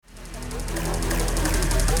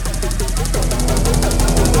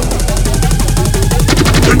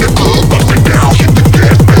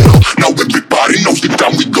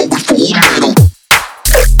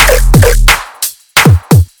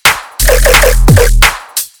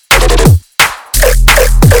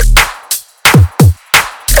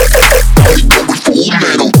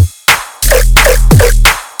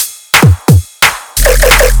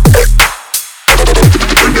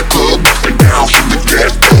bounce in the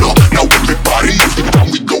gas pedal. Now everybody is the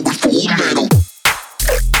ground, we going full man.